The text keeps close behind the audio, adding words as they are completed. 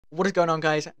What is going on,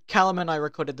 guys? Callum and I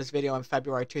recorded this video in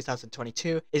February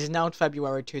 2022. It is now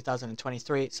February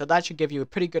 2023, so that should give you a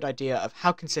pretty good idea of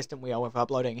how consistent we are with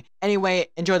uploading. Anyway,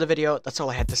 enjoy the video. That's all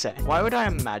I had to say. Why would I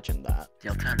imagine that? The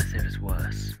alternative is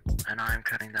worse, and I'm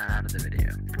cutting that out of the video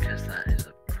because that is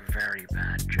a very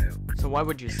bad joke. So why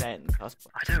would you say it in the first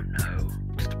place? I don't know,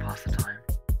 just to pass the time.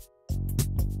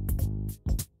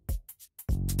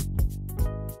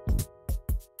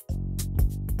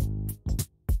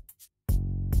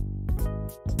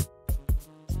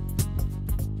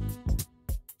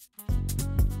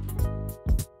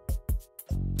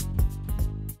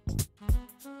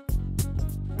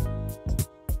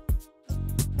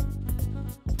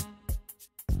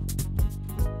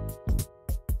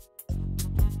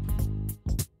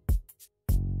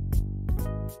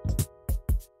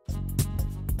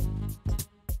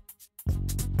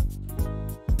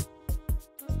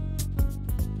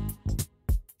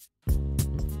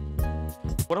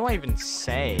 What do I even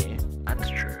say? That's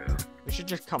true. We should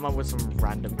just come up with some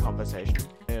random conversation.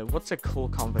 What's a cool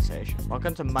conversation?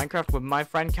 Welcome to Minecraft with my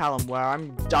friend Callum, where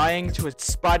I'm dying to a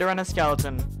spider and a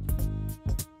skeleton.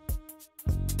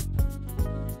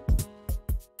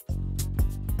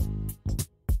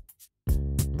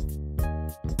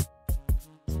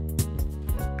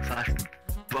 Slash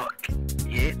book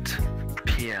it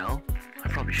PL. I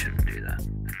probably shouldn't do that.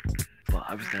 But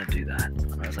I was gonna do that,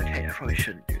 and I was like, hey, I probably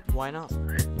shouldn't do that. Why not?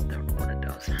 I don't know what it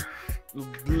does.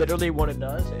 Literally what it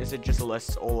does is it just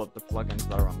lists all of the plugins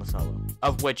that are on the server,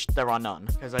 of which there are none,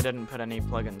 because I didn't put any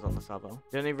plugins on the server.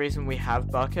 The only reason we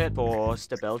have Bucket for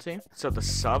stability, so the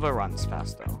server runs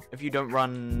faster. If you don't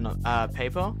run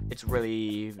paper, it's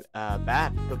really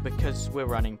bad, but because we're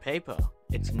running paper,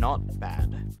 it's not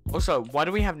bad. Also, why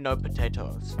do we have no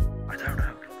potatoes? I don't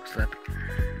know. Slip.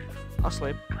 I'll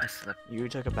sleep. I slept. You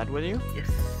took a bed with you?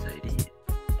 Yes, I did.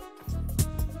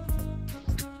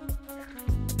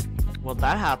 Well,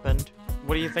 that happened.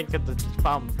 What do you think of the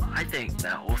bump? I think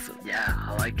that awesome. Yeah,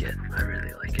 I like it. I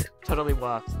really like it. Totally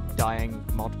worth dying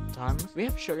multiple times. We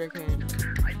have sugarcane.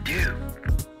 I do.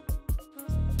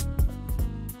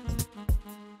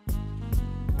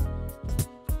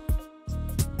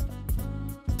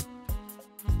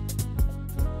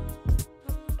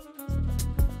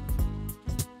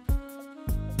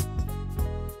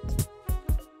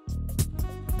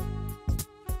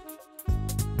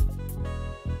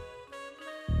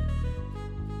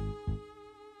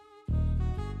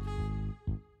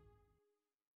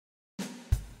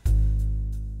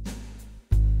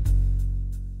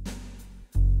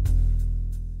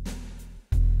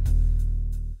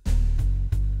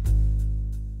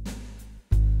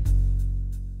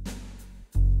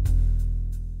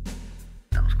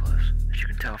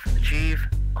 Tell from the chief,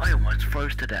 I almost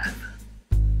froze to death.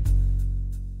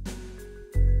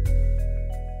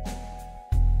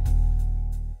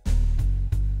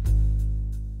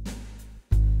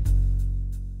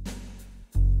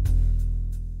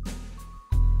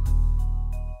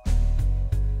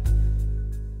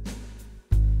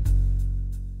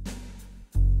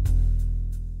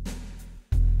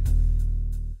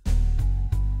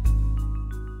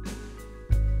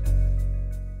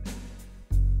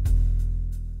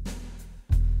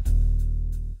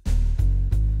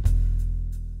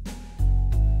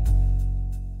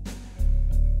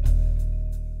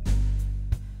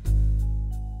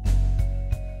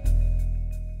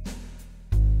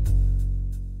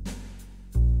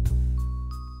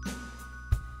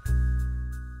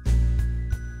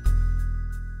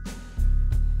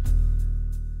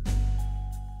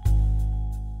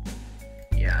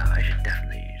 Yeah, I should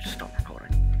definitely stop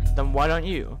recording. Then why don't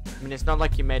you? I mean, it's not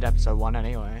like you made episode 1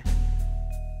 anyway.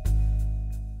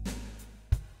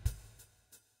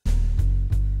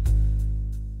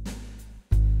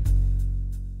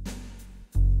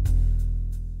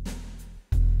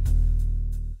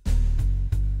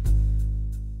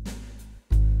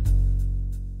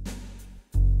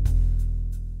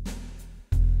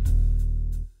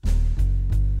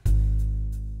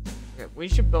 Okay, we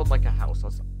should build like a house or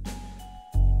something.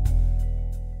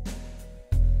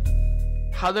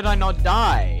 How did I not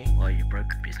die? Well, you broke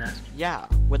the bee's nest? Yeah,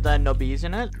 with there no bees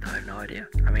in it? I have no idea.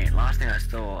 I mean, last thing I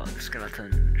saw, the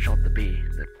skeleton shot the bee.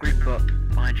 The group up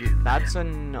behind you. That's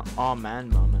an oh man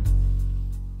moment.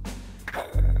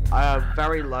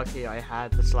 Very lucky I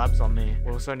had the slabs on me.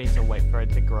 We also need to wait for it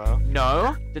to grow.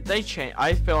 No? Did they change?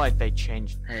 I feel like they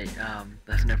changed. Hey,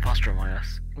 there's an imposter among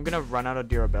us. I'm gonna run out of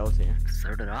durability.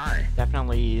 So did I.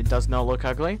 Definitely it does not look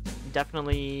ugly.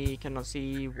 Definitely cannot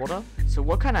see water. So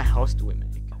what kind of house do we make?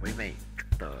 We make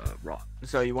the rock.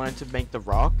 So you wanted to make the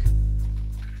rock?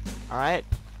 Alright,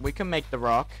 we can make the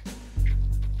rock.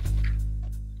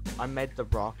 I made the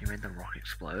rock. You made the rock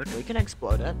explode? We can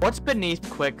explode it. What's beneath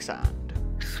quicksand?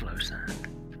 Slow sand.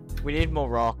 We need more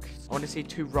rocks. I want to see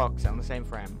 2 rocks on the same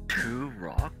frame. 2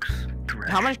 rocks? Great.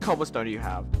 How much cobblestone do you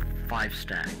have? 5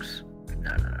 stacks.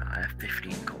 No, I have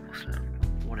 15 cobblestone.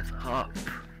 What is up?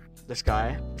 The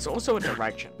sky. It's also a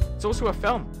direction. It's also a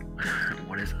film.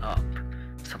 What is up?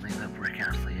 Something that Brick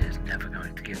Astley is never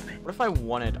going to give me. What if I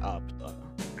wanted up, though?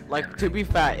 Like, to be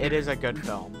fair, it is a good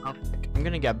film. Up. I'm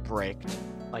gonna get bricked.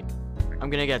 Like, I'm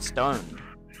gonna get stoned.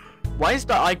 Why is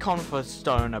the icon for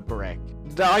stone a brick?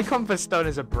 The icon for stone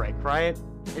is a brick, right?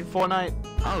 In Fortnite?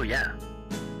 Oh, yeah.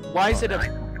 Why is it the a...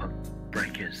 icon for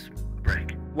brick is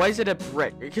brick. Why is it a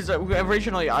brick? Because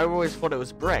originally I always thought it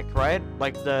was brick, right?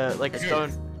 Like the It stone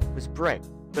is. was brick.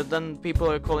 But then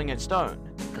people are calling it stone.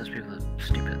 Those people are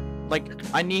stupid. Like,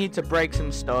 I need to break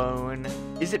some stone.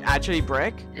 Is it actually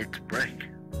brick? It's brick.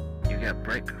 You get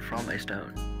brick from a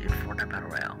stone in Fortnite Battle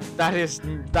Royale.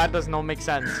 That does not make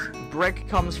sense. Brick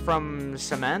comes from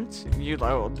cement. You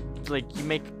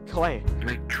make clay. You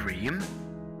make dream?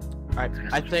 Alright,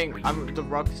 I think the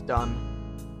rock's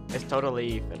done. It's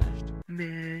totally finished.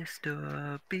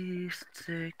 Mr. Beast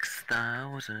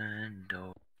 6000.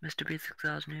 Oh, Mr. Beast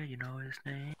 6000, you know his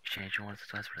name. Change one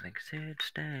size, but I think it's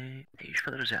stay. Hey, you should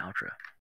put that as your outro.